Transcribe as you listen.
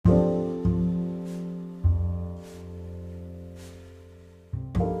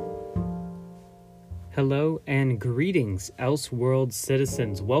Hello and greetings, Elseworld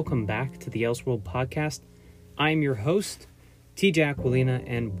citizens. Welcome back to the Elseworld podcast. I'm your host, TJ Aquilina,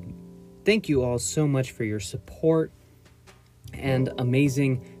 and thank you all so much for your support and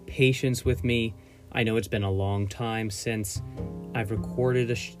amazing patience with me. I know it's been a long time since I've recorded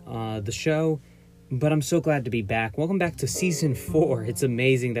the show, but I'm so glad to be back. Welcome back to Season 4. It's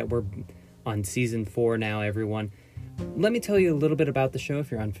amazing that we're on Season 4 now, everyone. Let me tell you a little bit about the show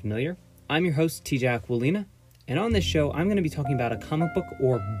if you're unfamiliar. I'm your host, TJ Aquilina, and on this show, I'm going to be talking about a comic book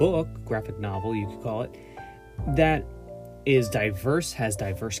or book, graphic novel, you could call it, that is diverse, has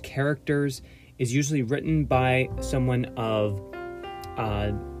diverse characters, is usually written by someone of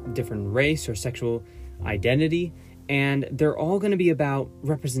different race or sexual identity, and they're all going to be about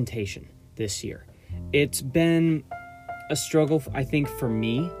representation this year. It's been a struggle, I think, for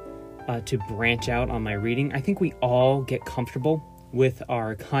me to branch out on my reading. I think we all get comfortable with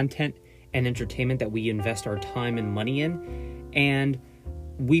our content and entertainment that we invest our time and money in, and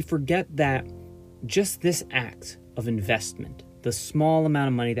we forget that just this act of investment, the small amount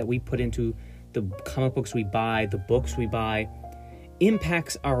of money that we put into the comic books we buy, the books we buy,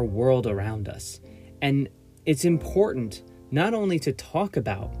 impacts our world around us. And it's important not only to talk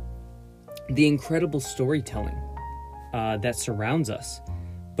about the incredible storytelling that surrounds us,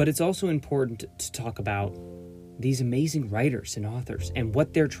 but it's also important to talk about these amazing writers and authors and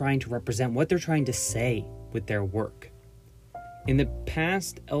what they're trying to represent, what they're trying to say with their work. In the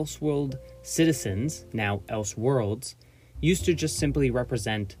past, Elseworld citizens, now Elseworlds, used to just simply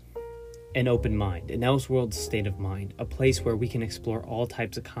represent an open mind, an Elseworld state of mind, a place where we can explore all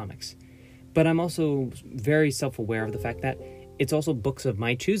types of comics. But I'm also very self-aware of the fact that it's also books of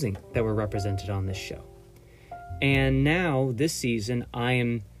my choosing that were represented on this show. And now, this season, I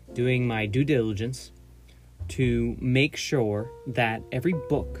am doing my due diligence to make sure that every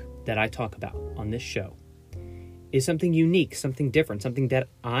book that I talk about on this show is something unique, something different, something that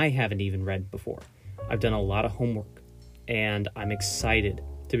I haven't even read before. I've done a lot of homework, and I'm excited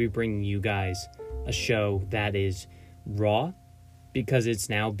to be bringing you guys a show that is raw, because it's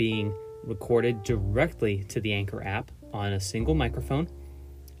now being recorded directly to the Anchor app on a single microphone,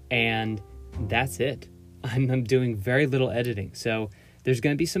 and that's it. I'm doing very little editing, so there's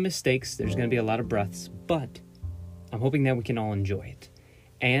going to be some mistakes, there's going to be a lot of breaths, but I'm hoping that we can all enjoy it.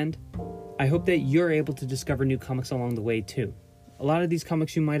 And I hope that you're able to discover new comics along the way too. A lot of these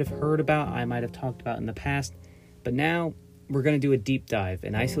comics you might have heard about, I might have talked about in the past, but now we're going to do a deep dive,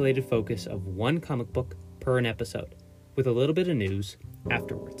 an isolated focus of one comic book per an episode, with a little bit of news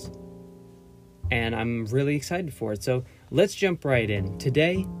afterwards. And I'm really excited for it, so let's jump right in.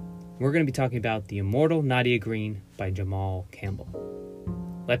 Today, we're going to be talking about The Immortal Nadia Green by Jamal Campbell.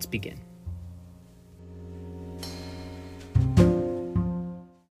 Let's begin.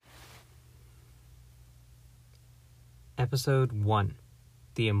 Episode 1,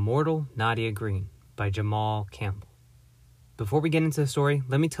 The Immortal Nadia Green by Jamal Campbell. Before we get into the story,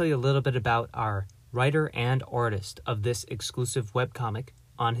 let me tell you a little bit about our writer and artist of this exclusive webcomic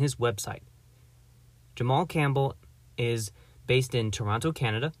on his website. Jamal Campbell is based in Toronto,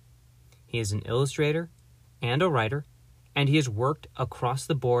 Canada. He is an illustrator and a writer, and he has worked across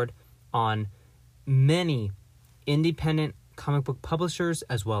the board on many independent comic book publishers,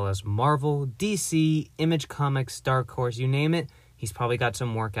 as well as Marvel, DC, Image Comics, Dark Horse, you name it. He's probably got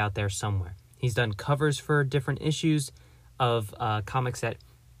some work out there somewhere. He's done covers for different issues of comics that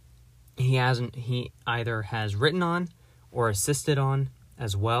he either has written on or assisted on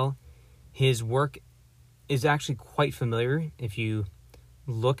as well. His work is actually quite familiar. If you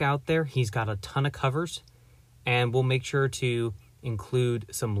look out there, he's got a ton of covers, and we'll make sure to include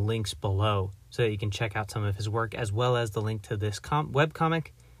some links below so that you can check out some of his work, as well as the link to this webcomic,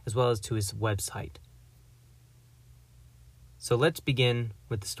 as well as to his website. So let's begin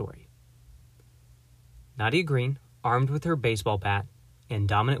with the story. Nadia Green, armed with her baseball bat and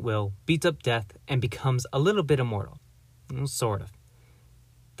dominant will, beats up death and becomes a little bit immortal. Well, sort of.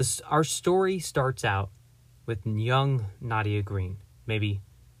 Our story starts out with young Nadia Green, maybe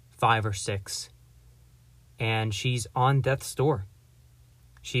 5 or 6, and she's on death's door.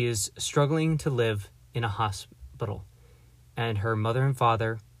 She is struggling to live in a hospital, and her mother and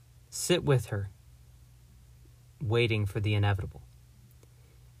father sit with her, waiting for the inevitable.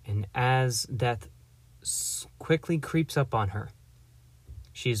 And as death quickly creeps up on her,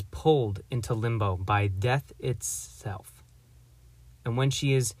 she is pulled into limbo by death itself. And when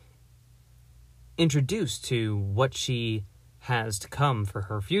she is introduced to what she has to come for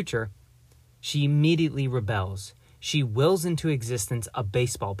her future, she immediately rebels. She wills into existence a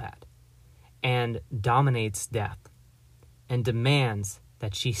baseball bat and dominates death and demands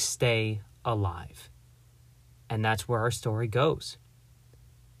that she stay alive. And that's where our story goes.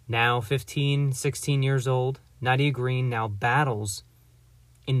 Now 15, 16 years old, Nadia Green now battles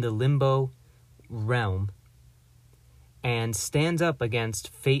in the limbo realm and stands up against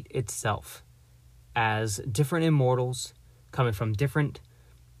fate itself as different immortals coming from different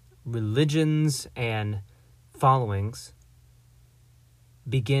religions and followings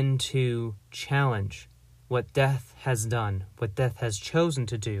begin to challenge what death has done, what death has chosen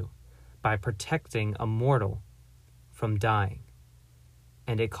to do by protecting a mortal from dying.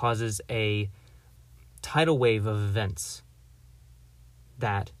 And it causes a tidal wave of events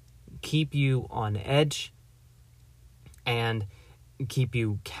that keep you on edge and keep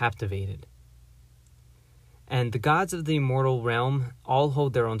you captivated. And the gods of the immortal realm all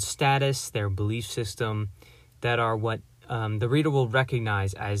hold their own status, their belief system, that are what the reader will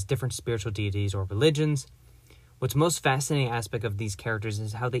recognize as different spiritual deities or religions. What's most fascinating aspect of these characters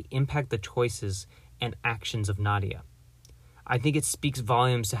is how they impact the choices and actions of Nadia. I think it speaks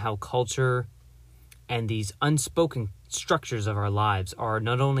volumes to how culture and these unspoken structures of our lives are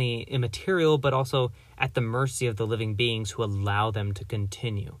not only immaterial, but also at the mercy of the living beings who allow them to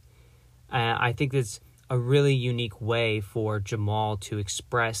continue. I think it's a really unique way for Jamal to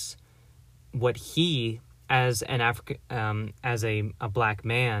express what he, as an as a black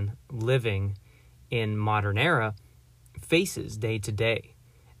man living in modern era, faces day to day.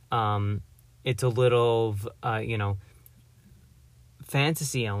 It's a little,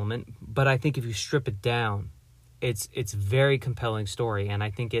 fantasy element, but I think if you strip it down, it's very compelling story, and I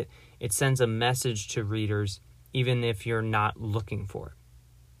think it sends a message to readers even if you're not looking for it.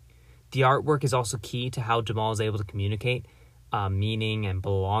 The artwork is also key to how Jamal is able to communicate meaning and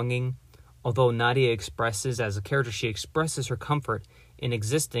belonging. Although Nadia expresses, as a character, she expresses her comfort in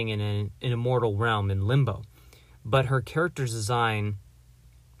existing in an immortal realm in limbo. But her character's design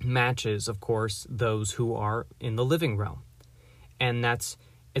matches, of course, those who are in the living realm. And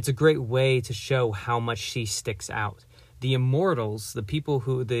it's a great way to show how much she sticks out. The immortals, the people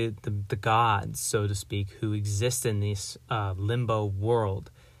who, the gods, so to speak, who exist in this limbo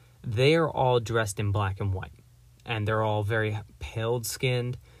world, they are all dressed in black and white. And they're all very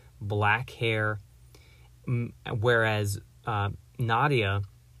pale-skinned, black hair, whereas Nadia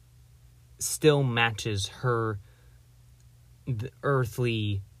still matches the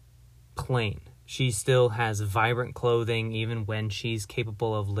earthly plane. She still has vibrant clothing even when she's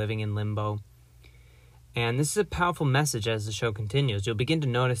capable of living in limbo. And this is a powerful message as the show continues. You'll begin to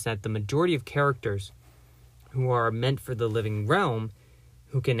notice that the majority of characters who are meant for the living realm,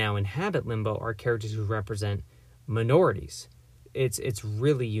 who can now inhabit limbo, are characters who represent minorities. It's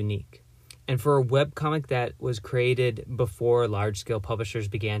really unique. And for a webcomic that was created before large-scale publishers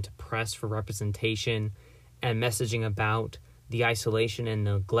began to press for representation and messaging about the isolation and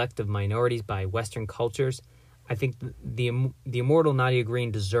neglect of minorities by Western cultures, I think the immortal Nadia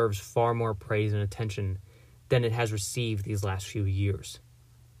Green deserves far more praise and attention than it has received these last few years.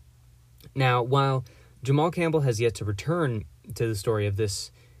 Now, while Jamal Campbell has yet to return to the story of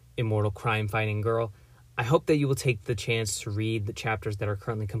this immortal crime-fighting girl, I hope that you will take the chance to read the chapters that are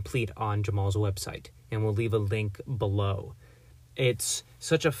currently complete on Jamal's website, and we'll leave a link below. It's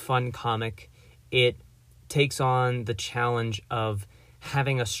such a fun comic. It takes on the challenge of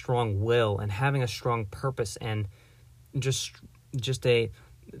having a strong will and having a strong purpose, and just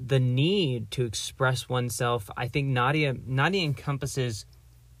the need to express oneself. I think Nadia encompasses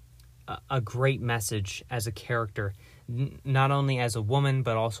a great message as a character, not only as a woman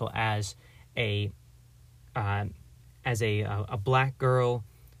but also as a black girl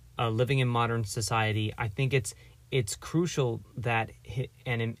living in modern society. I think it's crucial that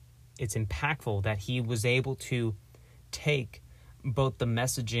it's impactful that he was able to take both the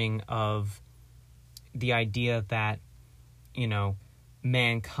messaging of the idea that,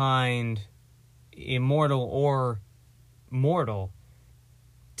 mankind, immortal or mortal,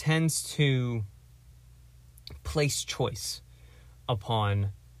 tends to place choice upon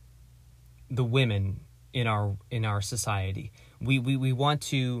the women in our society. We want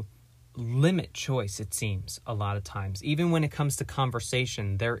to limit choice, it seems, a lot of times. Even when it comes to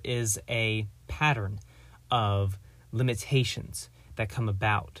conversation, there is a pattern of limitations that come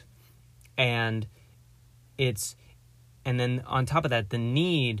about. And then on top of that, the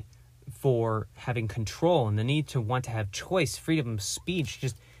need for having control and the need to want to have choice, freedom of speech,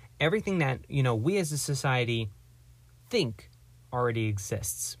 just everything that, we as a society think already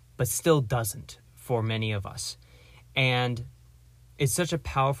exists, but still doesn't for many of us. And it's such a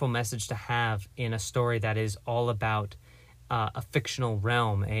powerful message to have in a story that is all about a fictional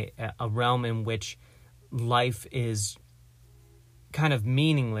realm, a realm in which life is kind of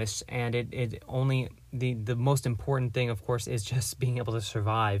meaningless, and it only, the most important thing, of course, is just being able to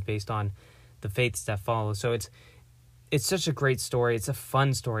survive based on the fates that follow. So it's such a great story. It's a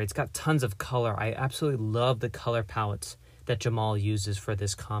fun story. It's got tons of color. I absolutely love the color palettes that Jamal uses for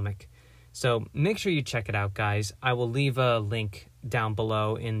this comic. So make sure you check it out, guys. I will leave a link down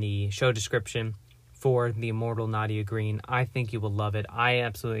below in the show description for The Immortal Nadia Green. I think you will love it. I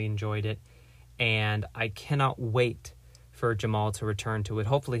absolutely enjoyed it, and I cannot wait for Jamal to return to it.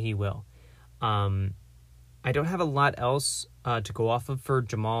 Hopefully he will. I don't have a lot else to go off of for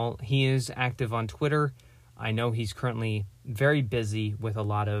Jamal. He is active on Twitter. I know he's currently very busy with a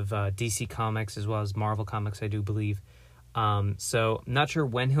lot of DC comics as well as Marvel comics, I do believe. So I'm not sure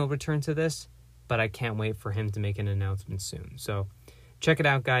when he'll return to this, but I can't wait for him to make an announcement soon. So check it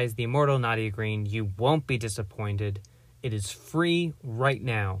out, guys. The Immortal Nadia Green. You won't be disappointed. It is free right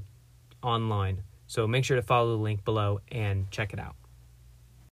now online. So make sure to follow the link below and check it out.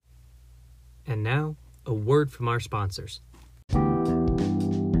 And now, a word from our sponsors.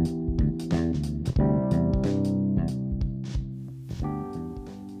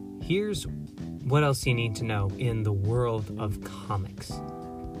 Here's what else you need to know in the world of comics.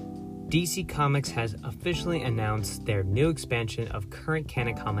 DC Comics has officially announced their new expansion of current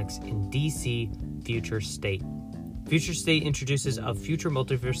canon comics in DC Future State. Future State introduces a future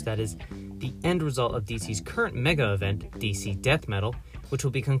multiverse that is the end result of DC's current mega event, DC Death Metal, which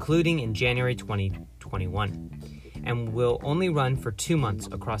will be concluding in January 2021, and will only run for 2 months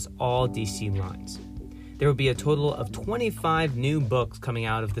across all DC lines. There will be a total of 25 new books coming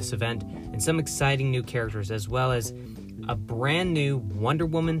out of this event, and some exciting new characters, as well as a brand new Wonder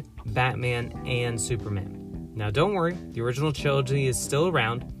Woman, Batman, and Superman. Now don't worry, the original trilogy is still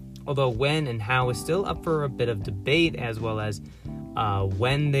around, although when and how is still up for a bit of debate, as well as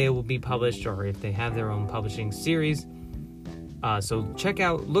when they will be published or if they have their own publishing series. So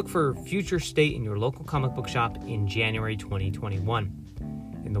look for Future State in your local comic book shop in January 2021.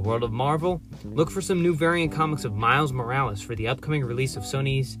 In the world of Marvel, look for some new variant comics of Miles Morales for the upcoming release of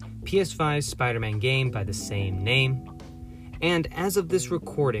Sony's PS5 Spider-Man game by the same name. And as of this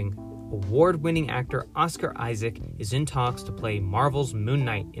recording, award-winning actor Oscar Isaac is in talks to play Marvel's Moon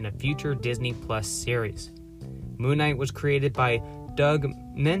Knight in a future Disney Plus series. Moon Knight was created by Doug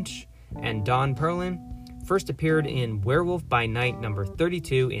Moench and Don Perlin, first appeared in Werewolf by Night number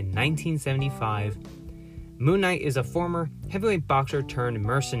 32 in 1975. Moon Knight is a former heavyweight boxer turned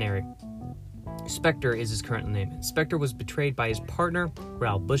mercenary. Spectre is his current name. Spectre was betrayed by his partner,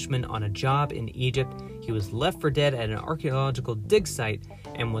 Raoul Bushman, on a job in Egypt. He was left for dead at an archaeological dig site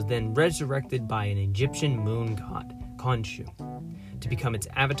and was then resurrected by an Egyptian moon god, Khonshu, to become its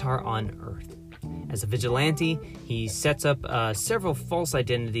avatar on Earth. As a vigilante, he sets up several false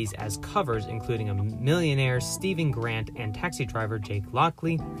identities as covers, including a millionaire Stephen Grant and taxi driver Jake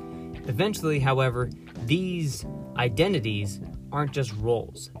Lockley. Eventually, however, these identities aren't just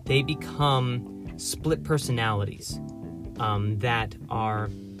roles. They become split personalities that are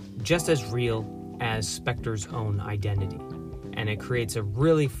just as real as Spectre's own identity. And it creates a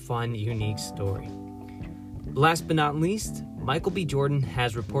really fun, unique story. Last but not least, Michael B. Jordan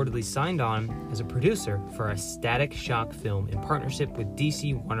has reportedly signed on as a producer for a Static Shock film in partnership with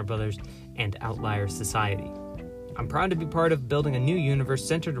DC, Warner Brothers, and Outlier Society. I'm proud to be part of building a new universe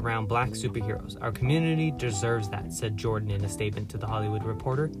centered around black superheroes. Our community deserves that, said Jordan in a statement to The Hollywood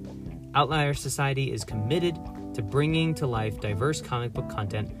Reporter. Outlier Society is committed to bringing to life diverse comic book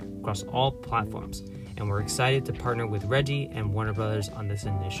content across all platforms, and we're excited to partner with Reggie and Warner Brothers on this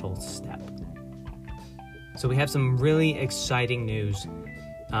initial step. So we have some really exciting news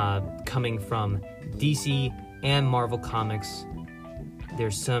coming from DC and Marvel Comics.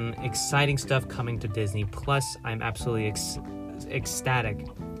 There's some exciting stuff coming to Disney. Plus, I'm absolutely ecstatic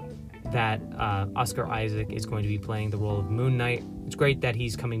that Oscar Isaac is going to be playing the role of Moon Knight. It's great that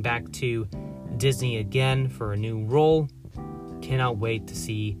he's coming back to Disney again for a new role. Cannot wait to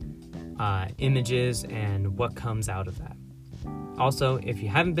see images and what comes out of that. Also, if you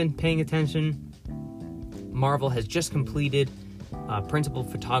haven't been paying attention, Marvel has just completed principal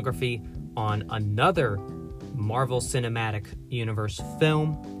photography on another Marvel Cinematic Universe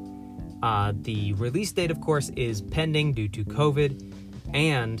film. The release date, of course, is pending due to COVID,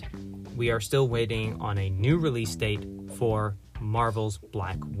 and we are still waiting on a new release date for Marvel's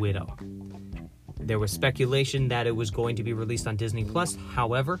Black Widow. There was speculation that it was going to be released on Disney Plus.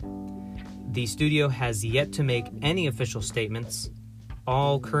 However, the studio has yet to make any official statements.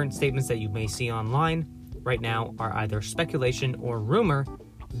 All current statements that you may see online right now are either speculation or rumor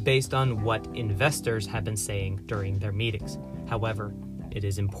based on what investors have been saying during their meetings. However, it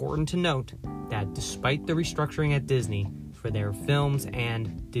is important to note that despite the restructuring at Disney for their films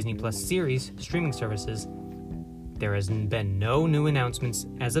and Disney Plus series streaming services, there has been no new announcements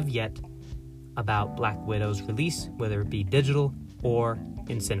as of yet about Black Widow's release, whether it be digital or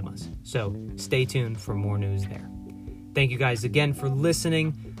in cinemas. So stay tuned for more news there. Thank you guys again for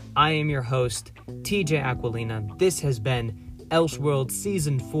listening. I am your host, TJ Aquilina. This has been Elseworld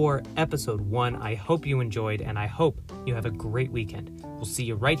Season 4, Episode 1. I hope you enjoyed, and I hope you have a great weekend. We'll see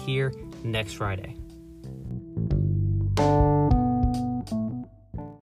you right here next Friday.